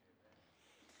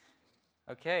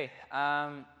Okay,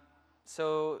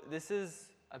 so this is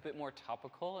a bit more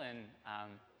topical, and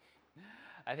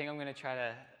I think I'm going to try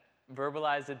to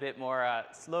verbalize a bit more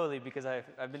slowly because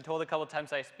I've been told a couple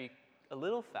times I speak a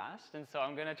little fast, and so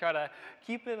I'm going to try to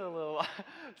keep it a little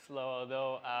slow,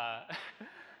 although,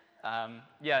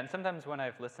 yeah, and sometimes when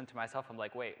I've listened to myself, I'm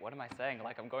like, wait, what am I saying?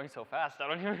 Like, I'm going so fast, I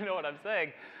don't even know what I'm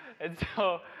saying. And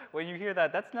so when you hear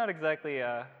that, that's not exactly,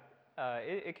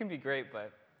 it can be great,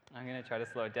 but I'm going to try to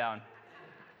slow it down.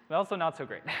 But also not so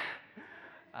great.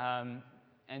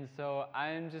 And so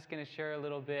I'm just going to share a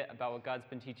little bit about what God's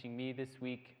been teaching me this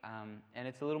week. And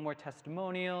it's a little more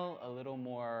testimonial, a little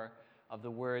more of the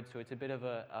Word, so it's a bit of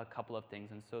a couple of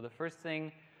things. And so the first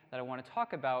thing that I want to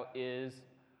talk about is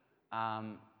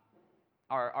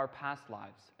our past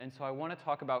lives. And so I want to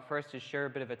talk about first, to share a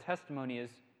bit of a testimony,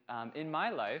 is in my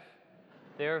life,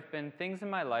 there have been things in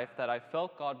my life that I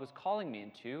felt God was calling me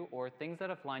into, or things that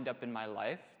have lined up in my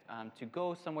life to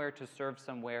go somewhere, to serve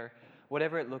somewhere,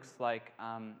 whatever it looks like.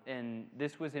 And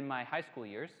this was in my high school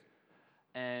years.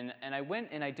 And I went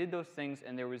and I did those things,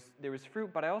 and there was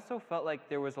fruit, but I also felt like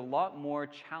there was a lot more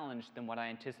challenge than what I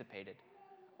anticipated,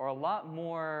 or a lot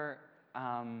more,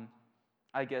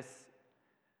 I guess,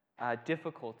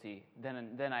 difficulty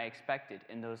than I expected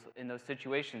in those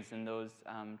situations, in those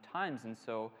times. And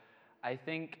so I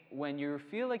think when you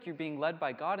feel like you're being led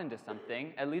by God into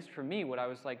something, at least for me, what I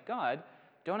was like, God,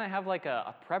 don't I have like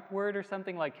a prep word or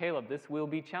something like, Caleb, this will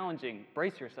be challenging,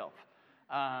 brace yourself.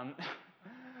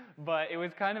 But it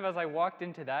was kind of as I walked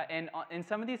into that, and in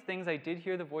some of these things I did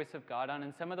hear the voice of God on,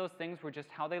 and some of those things were just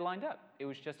how they lined up. It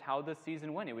was just how the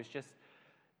season went. It was just,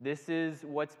 this is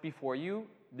what's before you.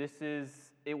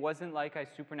 It wasn't like I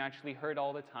supernaturally heard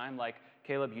all the time, like,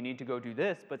 Caleb, you need to go do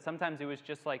this, but sometimes it was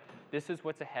just like, this is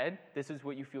what's ahead, this is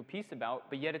what you feel peace about,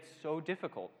 but yet it's so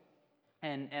difficult.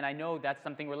 And I know that's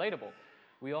something relatable.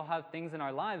 We all have things in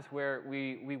our lives where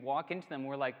we walk into them,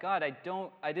 we're like, God, I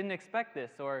didn't expect this,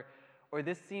 or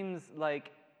this seems like,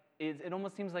 it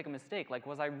almost seems like a mistake. Like,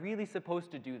 was I really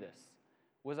supposed to do this?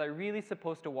 Was I really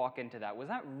supposed to walk into that? Was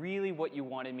that really what you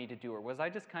wanted me to do? Or was I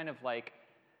just kind of like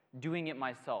doing it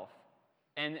myself?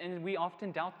 And we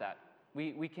often doubt that.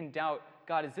 We can doubt,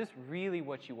 God, is this really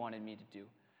what you wanted me to do?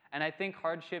 And I think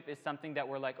hardship is something that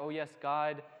we're like, oh yes,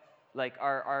 God, like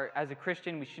as a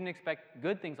Christian, we shouldn't expect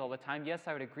good things all the time. Yes,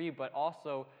 I would agree, but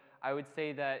also I would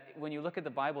say that when you look at the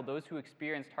Bible, those who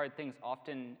experienced hard things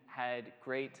often had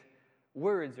great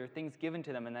words or things given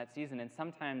to them in that season, and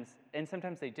sometimes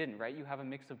they didn't, right? You have a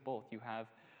mix of both.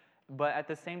 But at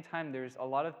the same time, there's a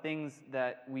lot of things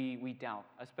that we doubt,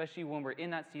 especially when we're in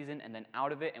that season and then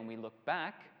out of it and we look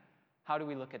back. How do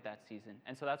we look at that season?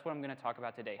 And so that's what I'm going to talk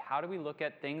about today. How do we look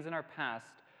at things in our past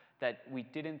that we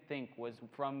didn't think was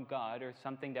from God, or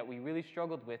something that we really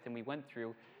struggled with and we went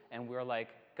through, and we're like,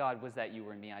 God, was that you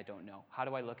or me? I don't know. How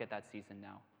do I look at that season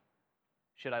now?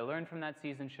 Should I learn from that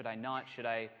season? Should I not? Should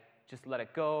I just let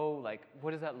it go? Like,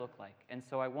 what does that look like? And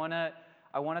so I want to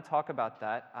talk about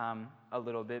that a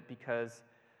little bit because,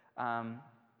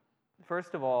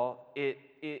 first of all,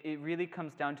 it really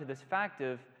comes down to this fact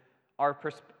of our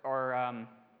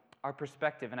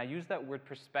perspective. And I use that word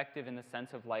perspective in the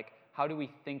sense of like, how do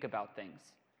we think about things?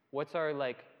 What's our,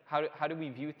 like, how do we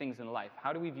view things in life?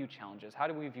 How do we view challenges? How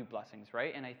do we view blessings,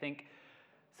 right? And I think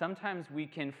sometimes we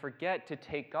can forget to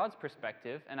take God's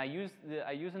perspective, and I use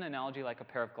an analogy like a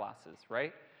pair of glasses,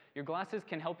 right? Your glasses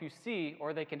can help you see,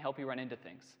 or they can help you run into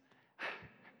things.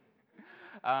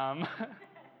 And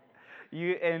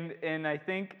I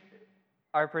think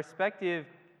our perspective,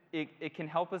 it can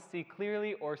help us see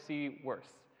clearly or see worse.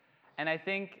 And I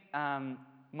think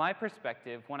my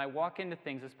perspective, when I walk into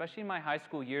things, especially in my high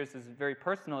school years, is very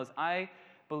personal, is I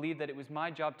believe that it was my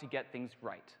job to get things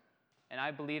right. And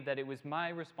I believe that it was my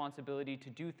responsibility to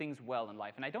do things well in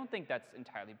life. And I don't think that's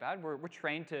entirely bad. We're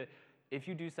trained to, if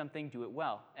you do something, do it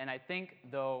well. And I think,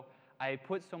 though, I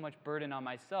put so much burden on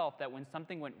myself that when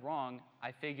something went wrong,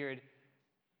 I figured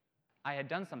I had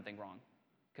done something wrong.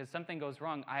 Because something goes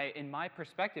wrong, in my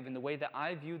perspective, in the way that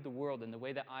I viewed the world, in the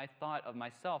way that I thought of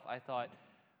myself, I thought,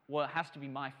 well, it has to be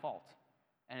my fault.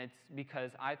 And it's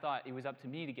because I thought it was up to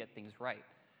me to get things right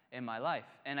in my life.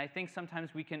 And I think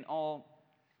sometimes we can all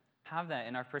have that,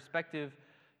 and our perspective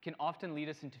can often lead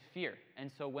us into fear.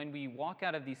 And so when we walk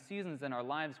out of these seasons in our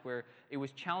lives where it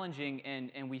was challenging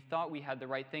and we thought we had the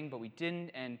right thing, but we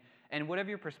didn't, and whatever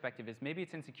your perspective is, maybe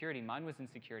it's insecurity. Mine was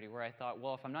insecurity, where I thought,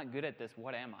 well, if I'm not good at this,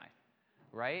 what am I?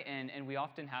 Right? And we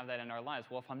often have that in our lives.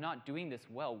 Well, if I'm not doing this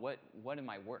well, what am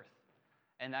I worth?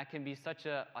 And that can be such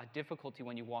a difficulty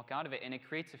when you walk out of it, and it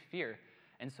creates a fear.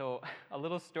 And so a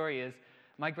little story is,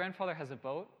 my grandfather has a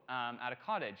boat at a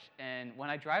cottage, and when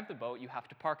I drive the boat, you have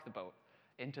to park the boat.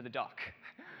 into the dock.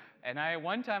 And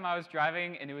one time I was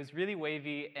driving, and it was really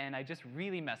wavy, and I just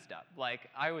really messed up. Like,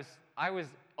 I was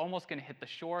almost going to hit the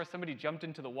shore. Somebody jumped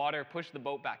into the water, pushed the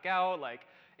boat back out. Like,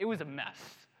 it was a mess.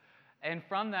 And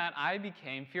from that, I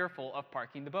became fearful of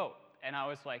parking the boat. And I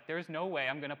was like, there's no way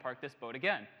I'm going to park this boat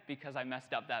again because I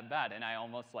messed up that bad. And I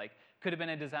almost, like, could have been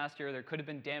a disaster. There could have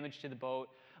been damage to the boat,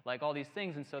 like all these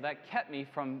things. And so that kept me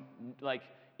from, like,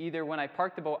 either when I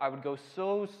parked the boat, I would go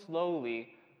so slowly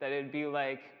that it would be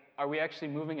like, are we actually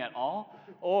moving at all?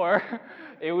 Or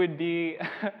it would be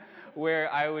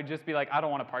where I would just be like, I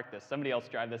don't want to park this. Somebody else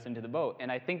drive this into the boat.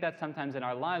 And I think that sometimes in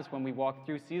our lives, when we walk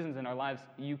through seasons in our lives,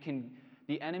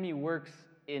 the enemy works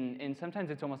in sometimes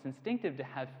it's almost instinctive to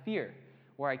have fear,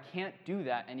 where I can't do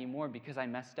that anymore because I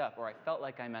messed up, or I felt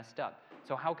like I messed up.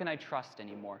 So how can I trust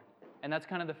anymore? And that's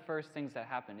kind of the first things that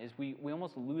happen, is we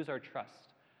almost lose our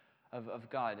trust of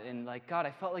God. And like, God,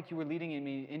 I felt like you were leading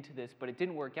me into this, but it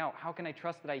didn't work out. How can I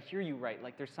trust that I hear you right?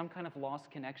 Like, there's some kind of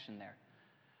lost connection there.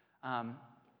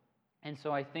 And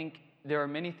so I think there are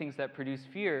many things that produce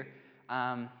fear,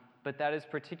 but that is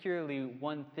particularly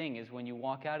one thing, is when you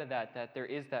walk out of that there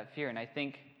is that fear. And I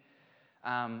think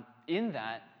in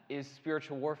that is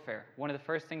spiritual warfare. One of the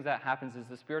first things that happens is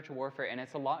the spiritual warfare, and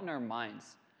it's a lot in our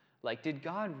minds. Like, did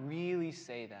God really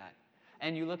say that?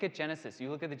 And you look at Genesis,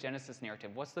 you look at the Genesis narrative.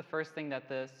 What's the first thing that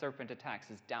the serpent attacks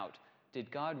is doubt.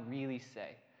 Did God really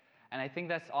say? And I think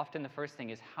that's often the first thing,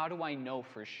 is how do I know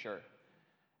for sure?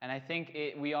 And I think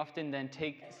we often then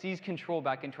seize control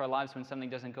back into our lives when something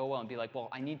doesn't go well and be like, well,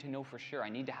 I need to know for sure. I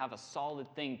need to have a solid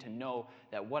thing to know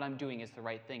that what I'm doing is the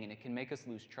right thing, and it can make us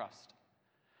lose trust.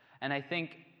 And I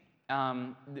think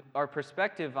our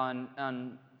perspective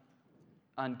on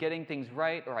getting things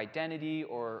right, or identity,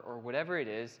 or whatever it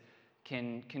is,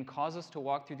 can cause us to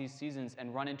walk through these seasons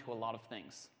and run into a lot of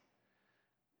things.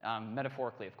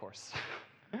 Metaphorically, of course,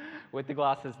 with the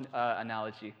glasses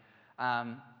analogy.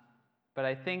 But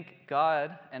I think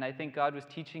God was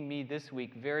teaching me this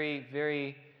week very,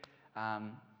 very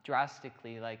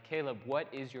drastically, like, Caleb, what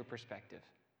is your perspective?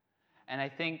 And I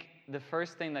think the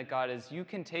first thing that God is, you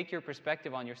can take your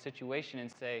perspective on your situation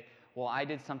and say, well, I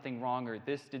did something wrong, or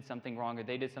this did something wrong, or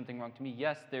they did something wrong to me.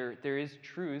 Yes, there is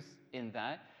truth in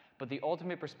that, but the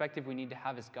ultimate perspective we need to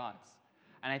have is God's.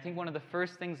 And I think one of the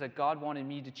first things that God wanted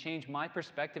me to change my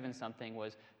perspective in something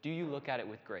was, do you look at it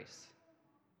with grace?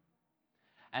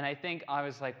 And I think I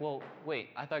was like, well, wait,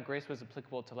 I thought grace was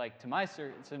applicable to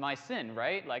my sin,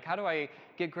 right? Like, how do I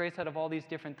get grace out of all these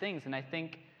different things? And I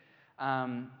think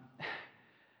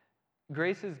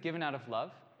grace is given out of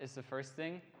love is the first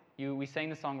thing. We sang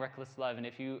the song Reckless Love,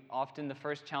 and often the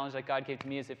first challenge that God gave to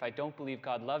me is, if I don't believe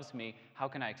God loves me, how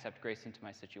can I accept grace into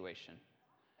my situation?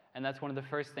 And that's one of the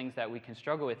first things that we can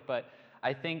struggle with. But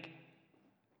I think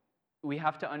we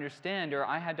have to understand, or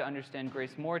I had to understand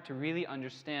grace more to really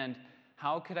understand,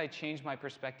 how could I change my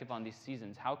perspective on these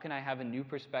seasons? How can I have a new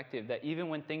perspective that even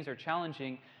when things are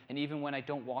challenging, and even when I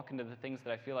don't walk into the things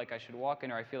that I feel like I should walk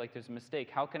in, or I feel like there's a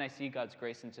mistake, how can I see God's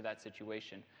grace into that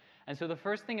situation? And so the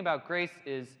first thing about grace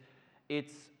is,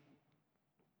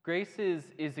 grace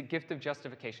is a gift of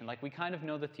justification. Like, we kind of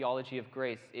know the theology of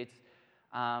grace. It's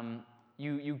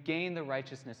you gain the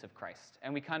righteousness of Christ,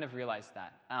 and we kind of realize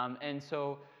that. And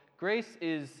so grace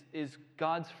is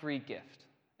God's free gift.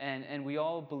 And we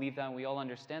all believe that, and we all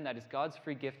understand that. It's God's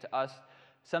free gift to us,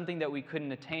 something that we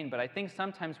couldn't attain. But I think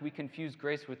sometimes we confuse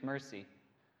grace with mercy.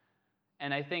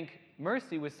 And I think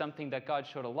mercy was something that God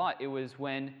showed a lot. It was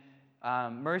when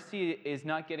mercy is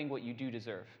not getting what you do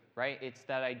deserve, right? It's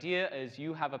that idea is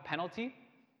you have a penalty,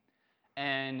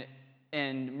 and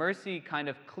mercy kind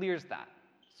of clears that,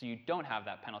 so you don't have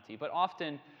that penalty. But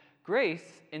often,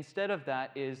 grace, instead of that,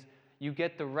 is you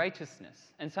get the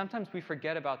righteousness. And sometimes we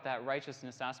forget about that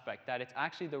righteousness aspect, that it's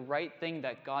actually the right thing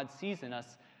that God sees in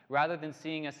us, rather than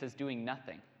seeing us as doing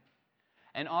nothing.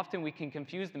 And often we can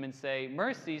confuse them and say,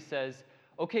 mercy says,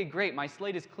 okay, great, my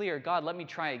slate is clear. God, let me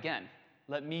try again.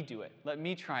 Let me do it. Let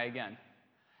me try again.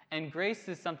 And grace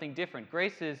is something different.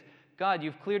 Grace is, God,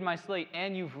 you've cleared my slate,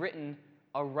 and you've written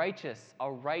a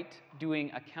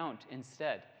right-doing account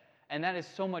instead. And that is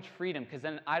so much freedom, because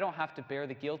then I don't have to bear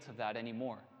the guilt of that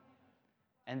anymore.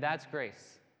 And that's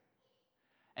grace.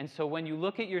 And so when you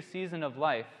look at your season of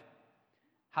life,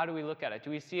 how do we look at it?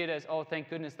 Do we see it as, oh, thank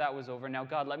goodness that was over. Now,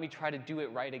 God, let me try to do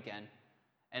it right again.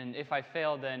 And if I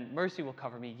fail, then mercy will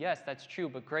cover me. Yes, that's true.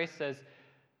 But grace says,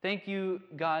 thank you,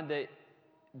 God, that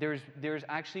there's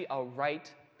actually a right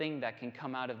thing that can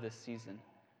come out of this season.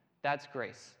 That's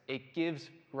grace. It gives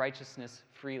righteousness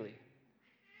freely.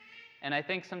 And I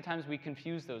think sometimes we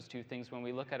confuse those two things when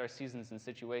we look at our seasons and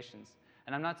situations.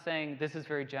 And I'm not saying this is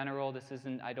very general.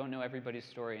 I don't know everybody's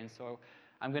story, and so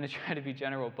I'm going to try to be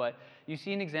general. But you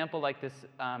see an example like this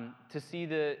to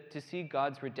see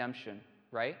God's redemption,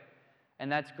 right?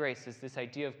 And that's grace, is this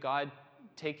idea of God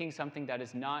taking something that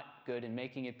is not good and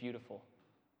making it beautiful,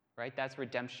 right? That's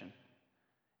redemption.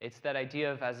 It's that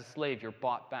idea of, as a slave, you're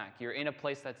bought back. You're in a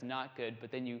place that's not good,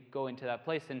 but then you go into that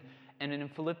place. And in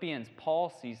Philippians, Paul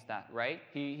sees that, right?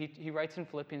 He writes in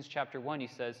Philippians chapter 1, he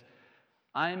says,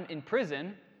 I'm in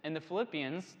prison, and the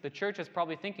Philippians, the church is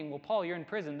probably thinking, well, Paul, you're in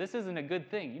prison. This isn't a good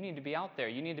thing. You need to be out there.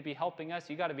 You need to be helping us.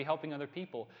 You got to be helping other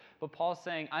people. But Paul's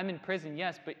saying, I'm in prison,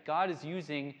 yes, but God is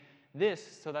using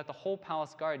this so that the whole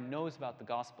palace guard knows about the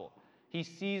gospel. He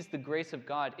sees the grace of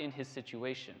God in his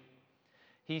situation.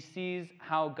 He sees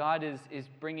how God is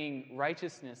bringing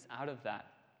righteousness out of that.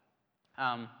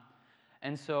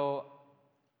 And so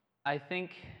I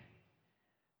think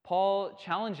Paul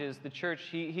challenges the church.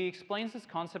 He explains this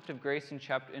concept of grace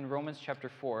in Romans chapter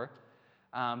 4.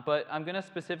 But I'm going to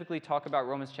specifically talk about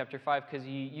Romans chapter 5 because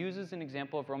he uses an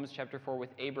example of Romans chapter 4 with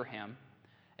Abraham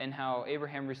and how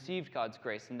Abraham received God's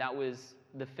grace. And that was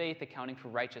the faith accounting for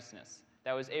righteousness.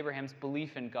 That was Abraham's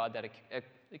belief in God that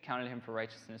accounted him for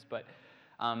righteousness. But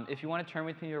if you want to turn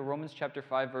with me to Romans chapter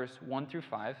 5, verse 1 through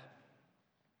 5,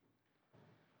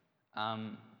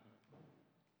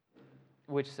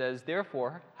 which says,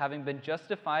 Therefore, having been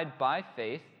justified by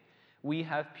faith, we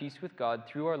have peace with God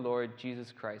through our Lord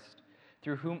Jesus Christ,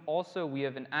 through whom also we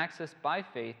have an access by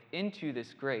faith into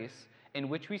this grace in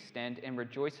which we stand and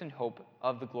rejoice in hope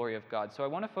of the glory of God. So I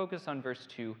want to focus on verse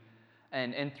 2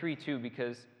 and 3 too,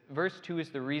 because verse 2 is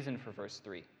the reason for verse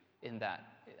 3 in that.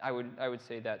 I would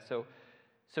say that. So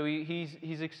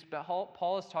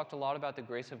Paul has talked a lot about the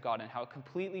grace of God and how it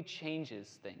completely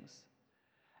changes things.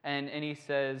 And he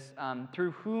says,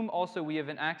 through whom also we have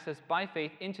an access by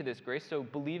faith into this grace. So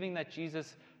believing that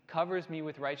Jesus covers me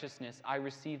with righteousness, I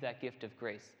receive that gift of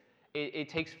grace. It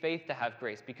takes faith to have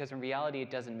grace, because in reality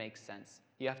it doesn't make sense.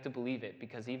 You have to believe it,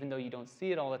 because even though you don't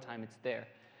see it all the time, it's there,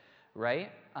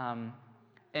 right?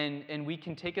 And we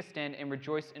can take a stand and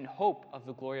rejoice in hope of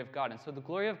the glory of God. And so the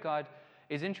glory of God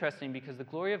is interesting because the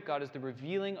glory of God is the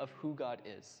revealing of who God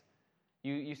is.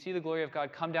 You see the glory of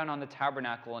God come down on the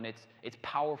tabernacle, and it's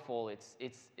powerful,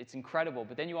 it's incredible.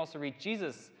 But then you also read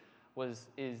Jesus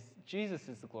is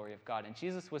the glory of God, and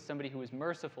Jesus was somebody who was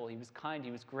merciful, he was kind,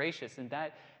 he was gracious, and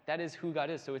that is who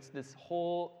God is. So it's this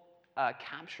whole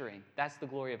capturing. That's the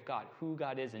glory of God, who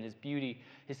God is, and his beauty,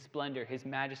 his splendor, his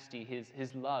majesty,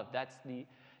 his love.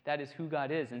 That is who God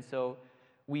is. And so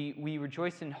we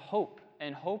rejoice in hope,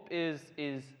 and hope is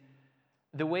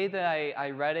the way that I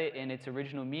read it in its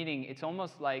original meaning. It's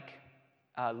almost like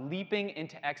leaping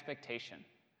into expectation.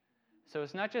 So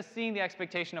it's not just seeing the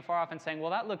expectation afar off and saying,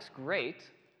 well, that looks great,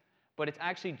 but it's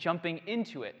actually jumping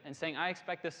into it and saying, I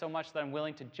expect this so much that I'm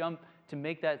willing to jump to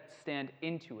make that stand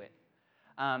into it.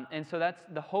 And so that's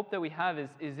the hope that we have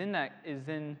is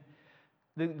in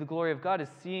the glory of God, is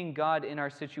seeing God in our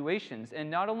situations.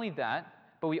 And not only that,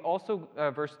 but we also,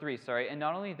 verse 3, and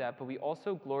not only that, but we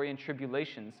also glory in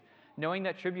tribulations, knowing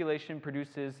that tribulation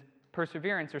produces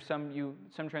perseverance, or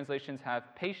some translations have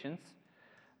patience,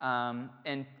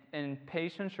 and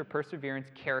patience or perseverance,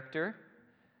 character.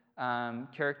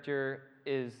 Character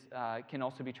can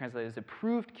also be translated as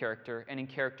approved character, and in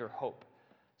character, hope.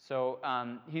 So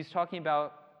he's talking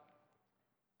about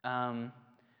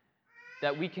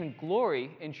that we can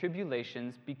glory in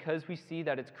tribulations because we see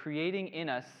that it's creating in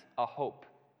us a hope.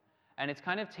 And it's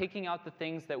kind of taking out the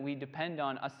things that we depend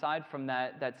on aside from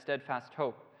that steadfast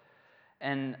hope.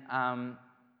 And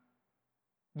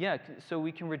so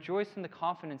we can rejoice in the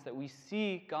confidence that we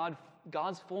see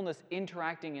God's fullness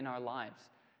interacting in our lives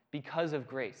because of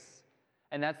grace.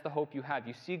 And that's the hope you have.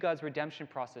 You see God's redemption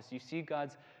process. You see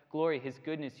God's glory, his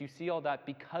goodness. You see all that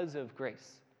because of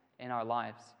grace in our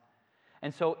lives.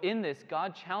 And so in this,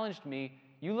 God challenged me,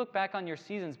 you look back on your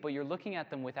seasons, but you're looking at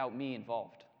them without me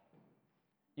involved.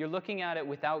 You're looking at it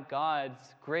without God's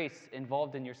grace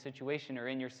involved in your situation or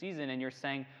in your season, and you're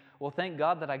saying, well, thank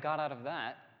God that I got out of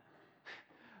that.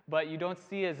 But you don't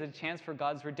see it as a chance for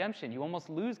God's redemption. You almost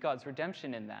lose God's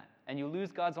redemption in that. And you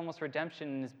lose God's almost redemption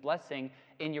and his blessing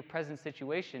in your present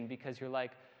situation because you're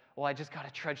like, well, I just got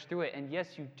to trudge through it. And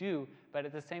yes, you do, but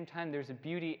at the same time, there's a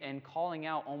beauty in calling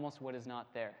out almost what is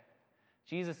not there.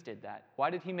 Jesus did that. Why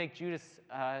did he make Judas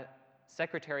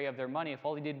secretary of their money if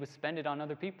all he did was spend it on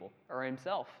other people or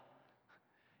himself?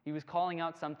 He was calling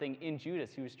out something in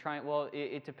Judas. He was trying,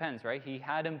 it depends, right? He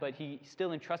had him, but he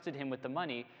still entrusted him with the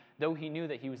money, though he knew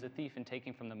that he was a thief and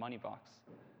taking from the money box.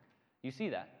 You see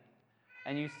that.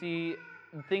 And you see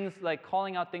things like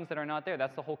calling out things that are not there.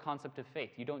 That's the whole concept of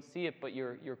faith. You don't see it, but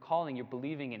you're calling, you're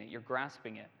believing in it, you're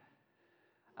grasping it.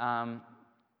 And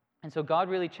so God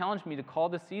really challenged me to call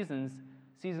the seasons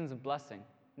of blessing,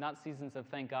 not seasons of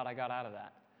thank God I got out of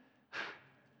that.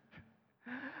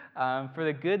 For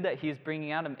the good that he is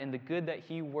bringing out of them and the good that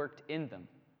he worked in them.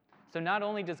 So not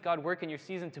only does God work in your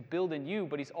season to build in you,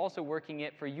 but he's also working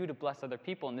it for you to bless other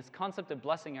people. And this concept of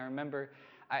blessing, I remember,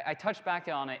 I touched back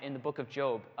on it in the book of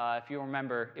Job. If you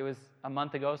remember, it was a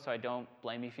month ago, so I don't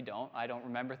blame you if you don't. I don't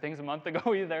remember things a month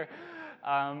ago either.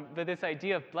 But this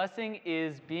idea of blessing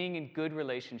is being in good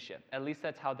relationship. At least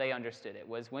that's how they understood it,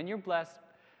 was when you're blessed,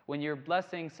 when you're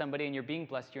blessing somebody and you're being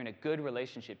blessed, you're in a good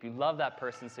relationship. You love that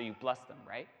person, so you bless them,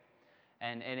 right?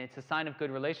 And it's a sign of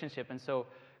good relationship. And so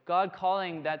God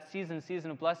calling that season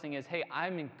of blessing is, hey,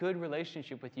 I'm in good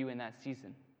relationship with you in that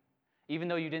season. Even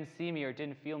though you didn't see me or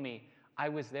didn't feel me, I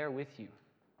was there with you.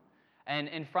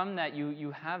 And from that,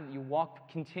 you walk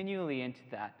continually into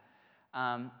that.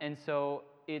 And so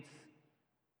it's,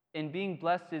 in being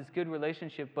blessed is good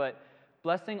relationship, but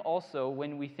blessing also,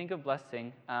 when we think of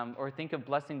blessing, or think of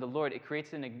blessing the Lord, it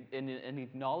creates an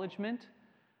acknowledgement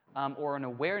or an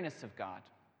awareness of God.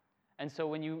 And so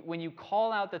when you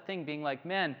call out the thing, being like,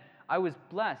 man, I was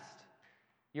blessed,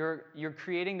 you're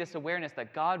creating this awareness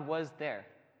that God was there,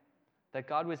 that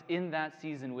God was in that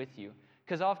season with you.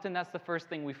 Because often that's the first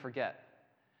thing we forget.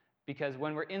 Because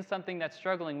when we're in something that's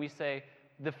struggling, we say,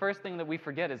 the first thing that we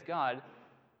forget is God,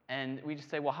 and we just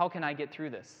say, well, how can I get through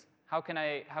this? How can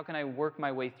I work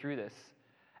my way through this?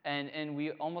 And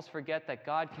we almost forget that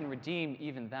God can redeem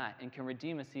even that, and can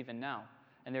redeem us even now.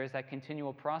 And there is that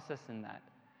continual process in that.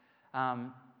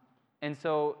 And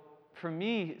so for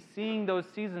me, seeing those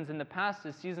seasons in the past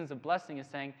as seasons of blessing is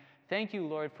saying, thank you,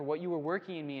 Lord, for what you were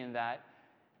working in me in that,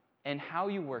 and how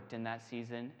you worked in that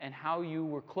season, and how you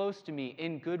were close to me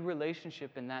in good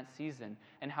relationship in that season,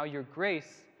 and how your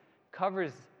grace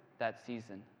covers that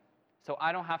season. So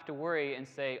I don't have to worry and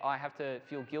say, oh, I have to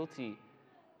feel guilty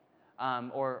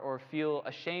or feel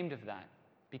ashamed of that,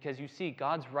 because you see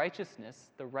God's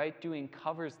righteousness, the right doing,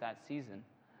 covers that season.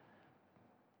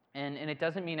 And it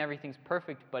doesn't mean everything's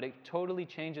perfect, but it totally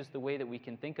changes the way that we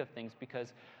can think of things,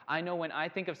 because I know when I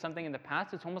think of something in the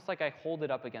past, it's almost like I hold it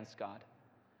up against God.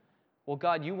 Well,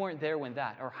 God, you weren't there when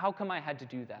that, or how come I had to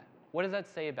do that? What does that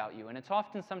say about you? And it's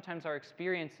often sometimes our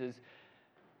experiences,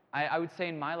 I would say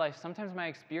in my life, sometimes my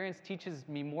experience teaches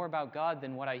me more about God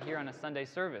than what I hear on a Sunday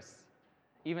service,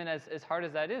 even as hard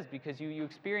as that is, because you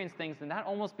experience things and that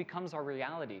almost becomes our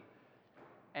reality.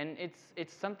 And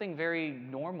it's something very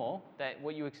normal that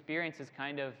what you experience is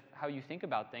kind of how you think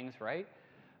about things, right?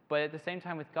 But at the same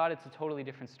time with God, it's a totally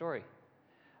different story.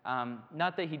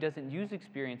 Not that he doesn't use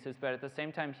experiences, but at the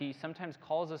same time, he sometimes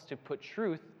calls us to put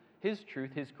truth, his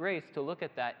grace, to look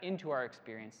at that into our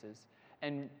experiences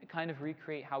and kind of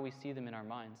recreate how we see them in our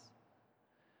minds.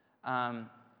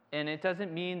 And it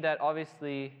doesn't mean that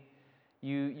obviously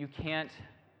you can't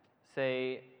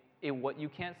say it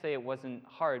wasn't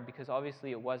hard, because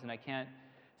obviously it was, and I can't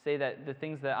say that the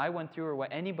things that I went through or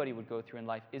what anybody would go through in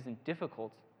life isn't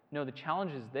difficult. No, the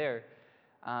challenge is there.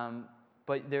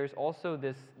 But there's also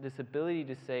this ability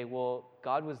to say, well,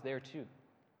 God was there too.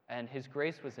 And his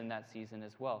grace was in that season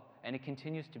as well. And it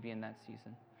continues to be in that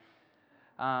season.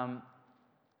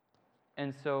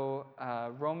 And so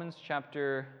Romans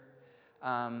chapter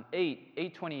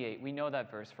 8:28, we know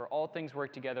that verse. For all things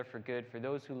work together for good for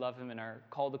those who love him and are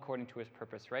called according to his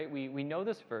purpose, right? We know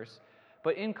this verse.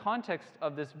 But in context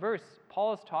of this verse,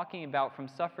 Paul is talking about from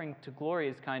suffering to glory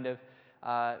is kind of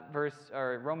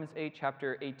Romans 8,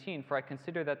 chapter 18. For I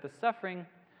consider that the suffering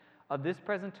of this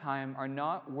present time are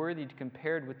not worthy to be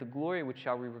compared with the glory which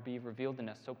shall be revealed in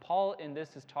us. So Paul in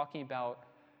this is talking about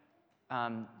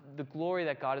the glory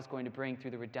that God is going to bring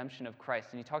through the redemption of Christ.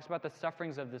 And he talks about the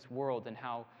sufferings of this world and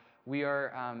how we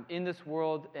are in this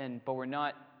world, but we're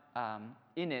not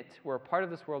in it. We're a part of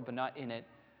this world, but not in it.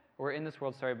 We're in this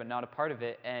world, but not a part of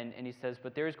it. And he says,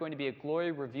 but there is going to be a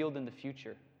glory revealed in the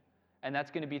future. And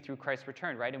that's going to be through Christ's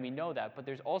return, right? And we know that. But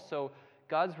there's also,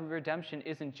 God's redemption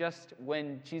isn't just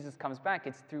when Jesus comes back.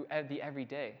 It's through the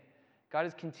everyday. God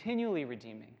is continually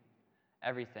redeeming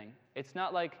everything. It's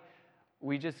not like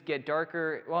we just get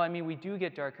darker. Well, I mean, we do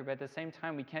get darker, but at the same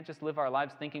time, we can't just live our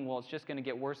lives thinking, well, it's just going to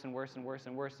get worse and worse and worse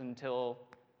and worse until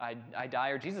I die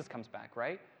or Jesus comes back,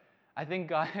 right? I think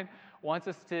God wants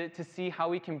us to see how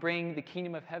we can bring the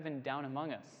kingdom of heaven down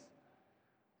among us,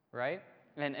 right?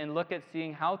 And look at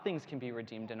seeing how things can be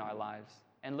redeemed in our lives,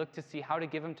 and look to see how to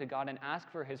give them to God and ask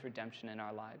for his redemption in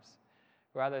our lives,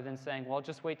 rather than saying, well,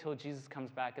 just wait till Jesus comes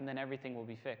back and then everything will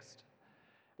be fixed.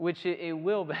 which it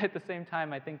will, but at the same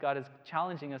time, I think God is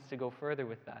challenging us to go further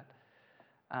with that.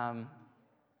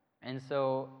 And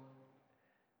so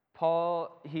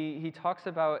Paul, he talks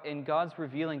about in God's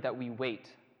revealing that we wait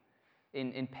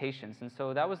in patience. And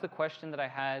so that was the question that I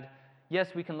had.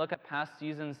 Yes, we can look at past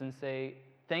seasons and say,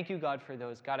 thank you, God, for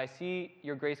those. God, I see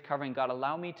your grace covering. God,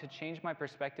 allow me to change my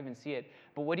perspective and see it.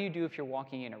 But what do you do if you're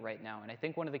walking in it right now? And I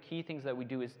think one of the key things that we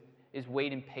do is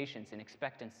wait in patience and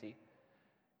expectancy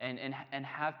and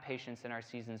have patience in our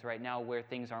seasons right now where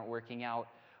things aren't working out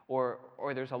or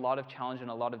there's a lot of challenge and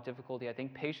a lot of difficulty. I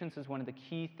think patience is one of the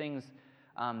key things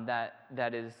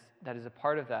that is a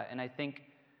part of that. And I think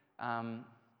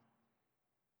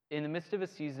in the midst of a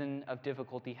season of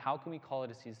difficulty, how can we call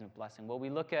it a season of blessing? Well, we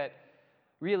look at,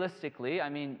 realistically, I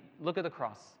mean, look at the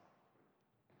cross.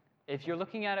 If you're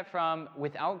looking at it from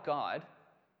without God,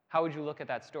 how would you look at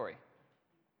that story?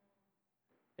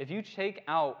 If you take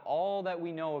out all that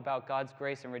we know about God's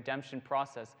grace and redemption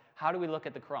process, how do we look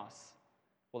at the cross?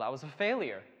 Well, that was a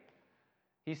failure.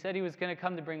 He said he was going to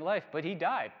come to bring life, but he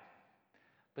died.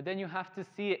 But then you have to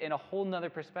see it in a whole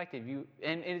nother perspective.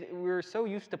 We're so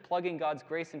used to plugging God's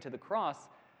grace into the cross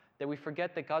that we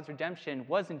forget that God's redemption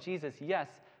was in Jesus, yes,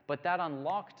 but that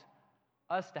unlocked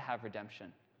us to have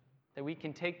redemption. That we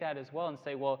can take that as well and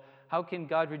say, well, how can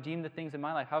God redeem the things in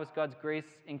my life? How is God's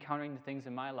grace encountering the things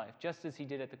in my life? Just as he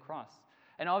did at the cross.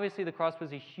 And obviously the cross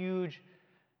was a huge,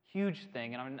 huge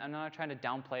thing. And I'm not trying to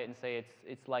downplay it and say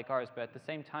it's like ours, but at the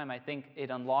same time, I think it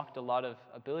unlocked a lot of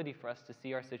ability for us to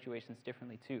see our situations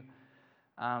differently too.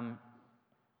 And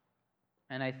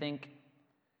I think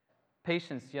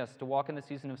patience, yes, to walk in the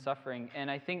season of suffering.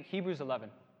 And I think Hebrews 11.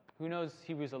 Who knows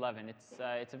Hebrews 11?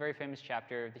 It's a very famous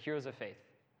chapter, the heroes of faith.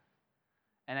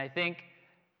 And I think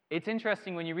it's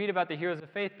interesting when you read about the heroes of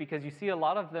faith because you see a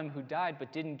lot of them who died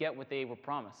but didn't get what they were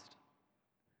promised.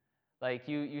 Like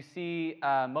you see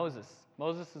Moses.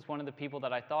 Moses is one of the people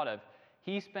that I thought of.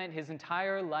 He spent his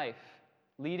entire life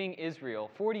leading Israel,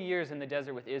 40 years in the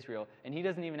desert with Israel, and he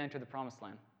doesn't even enter the promised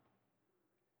land.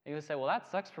 And you would say, well, that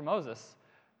sucks for Moses.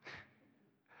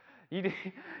 He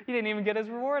didn't even get his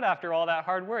reward after all that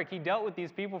hard work. He dealt with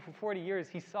these people for 40 years.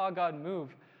 He saw God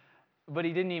move, but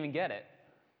he didn't even get it.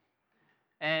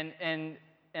 And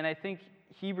I think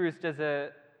Hebrews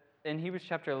in Hebrews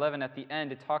chapter 11 at the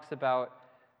end, it talks about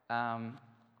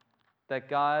that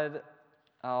God,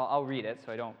 I'll read it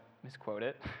so I don't misquote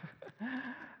it.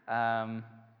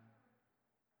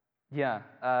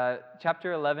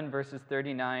 Chapter 11, verses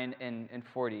 39 and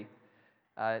 40.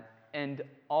 And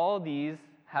all these,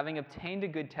 having obtained a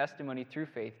good testimony through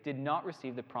faith, did not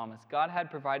receive the promise. God had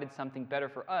provided something better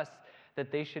for us,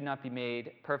 that they should not be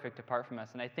made perfect apart from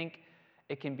us. And I think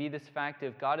it can be this fact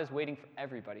of God is waiting for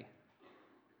everybody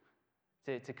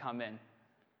to come in.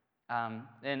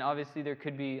 And obviously there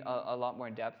could be a lot more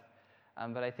depth,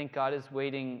 but I think God is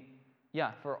waiting,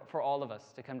 for all of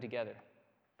us to come together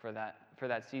for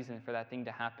that season, for that thing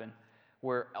to happen,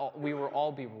 where we will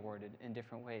all be rewarded in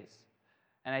different ways.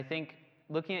 And I think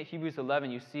looking at Hebrews 11,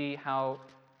 you see how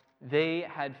they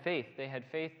had faith. They had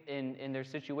faith in their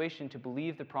situation to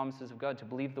believe the promises of God, to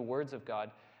believe the words of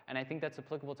God. And I think that's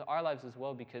applicable to our lives as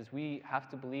well because we have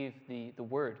to believe the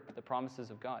word, the promises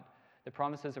of God. The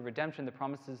promises of redemption, the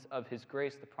promises of his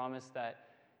grace, the promise that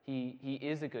he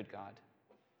is a good God.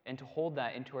 And to hold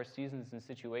that into our seasons and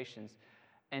situations.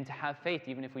 And to have faith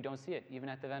even if we don't see it, even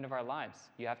at the end of our lives.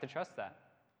 You have to trust that.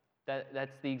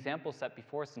 That's the example set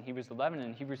before us in Hebrews 11.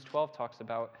 And Hebrews 12 talks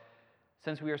about,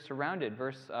 since we are surrounded,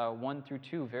 verse 1 through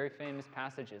 2, very famous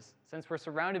passages. Since we're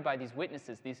surrounded by these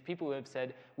witnesses, these people who have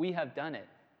said, we have done it.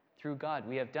 Through God,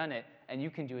 we have done it, and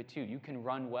you can do it too. You can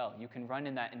run well. You can run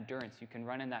in that endurance. You can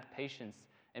run in that patience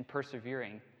and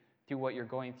persevering through what you're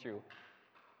going through.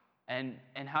 And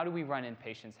how do we run in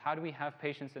patience? How do we have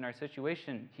patience in our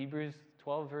situation? Hebrews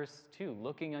 12, verse 2,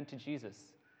 looking unto Jesus.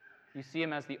 You see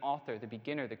him as the author, the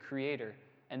beginner, the creator,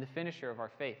 and the finisher of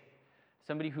our faith.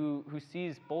 Somebody who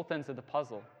sees both ends of the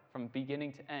puzzle from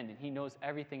beginning to end, and he knows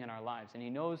everything in our lives, and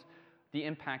he knows the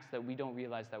impacts that we don't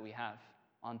realize that we have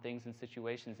on things and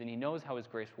situations, and he knows how his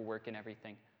grace will work in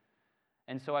everything.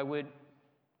 And so I would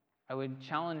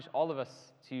challenge all of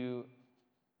us to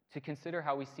consider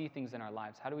how we see things in our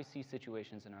lives. How do we see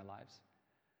situations in our lives?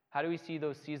 How do we see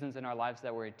those seasons in our lives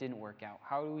where it didn't work out?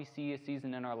 How do we see a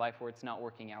season in our life where it's not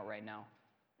working out right now?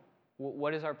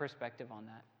 What is our perspective on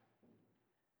that?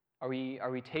 Are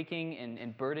we taking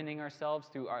and burdening ourselves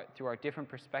through our different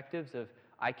perspectives of,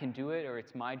 I can do it, or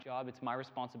it's my job, it's my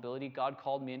responsibility, God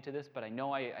called me into this, but I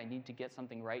know I need to get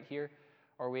something right here?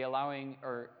 Or are we allowing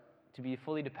to be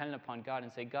fully dependent upon God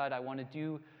and say, God, I want to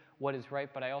do what is right,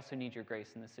 but I also need your grace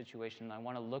in this situation. I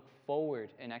want to look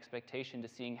forward in expectation to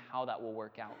seeing how that will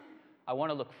work out. I want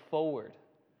to look forward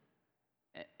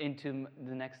into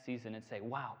the next season and say,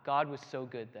 wow, God was so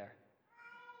good there.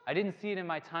 I didn't see it in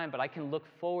my time, but I can look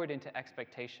forward into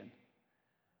expectation.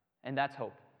 And that's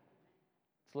hope.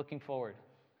 It's looking forward.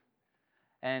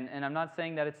 And I'm not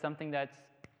saying that it's something that's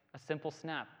a simple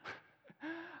snap.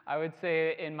 I would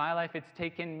say in my life, it's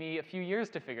taken me a few years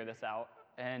to figure this out,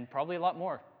 and probably a lot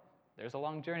more. There's a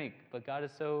long journey, but God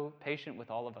is so patient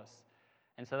with all of us.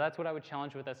 And so that's what I would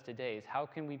challenge with us today is how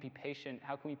can we be patient?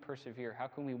 How can we persevere? How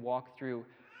can we walk through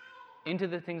into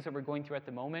the things that we're going through at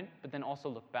the moment, but then also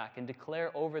look back and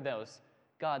declare over those,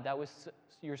 God,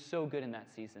 you're so good in that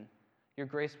season. Your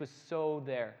grace was so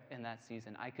there in that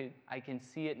season. I can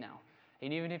see it now.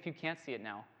 And even if you can't see it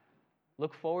now,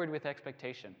 look forward with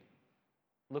expectation.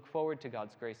 Look forward to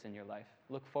God's grace in your life.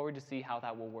 Look forward to see how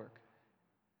that will work.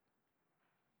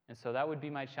 And so that would be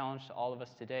my challenge to all of us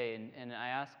today. And I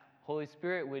ask Holy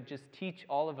Spirit would just teach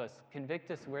all of us,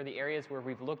 convict us where the areas where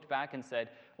we've looked back and said,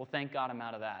 well, thank God I'm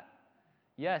out of that.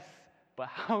 Yes, but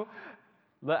how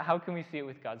can we see it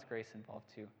with God's grace involved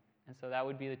too? And so that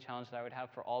would be the challenge that I would have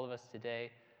for all of us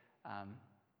today,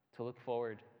 to look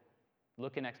forward,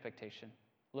 look in expectation,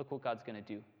 look what God's going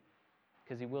to do,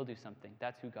 because he will do something.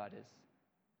 That's who God is.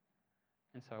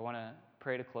 And so I want to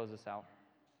pray to close us out.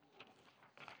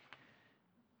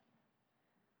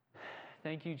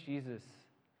 Thank you, Jesus.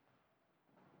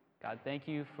 God, thank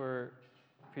you for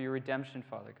your redemption,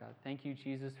 Father God. Thank you,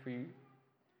 Jesus, for you.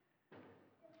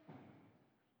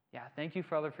 Yeah, thank you,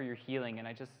 Father, for your healing. And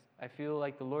I feel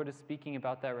like the Lord is speaking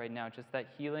about that right now, just that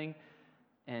healing.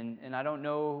 And I don't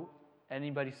know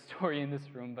anybody's story in this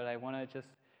room, but I want to just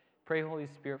pray, Holy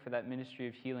Spirit, for that ministry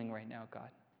of healing right now, God.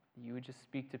 That you would just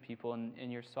speak to people in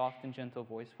your soft and gentle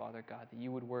voice, Father God. That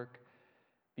you would work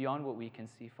beyond what we can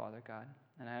see, Father God.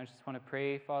 And I just want to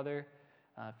pray, Father,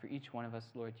 for each one of us,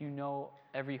 Lord. You know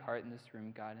every heart in this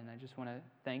room, God. And I just want to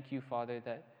thank you, Father,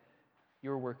 that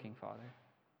you're working, Father.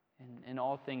 And in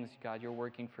all things, God, you're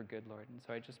working for good, Lord. And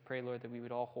so I just pray, Lord, that we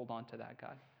would all hold on to that,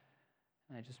 God.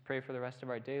 And I just pray for the rest of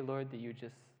our day, Lord, that you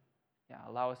just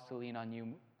allow us to lean on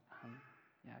you.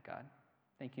 God.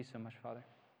 Thank you so much, Father.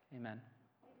 Amen.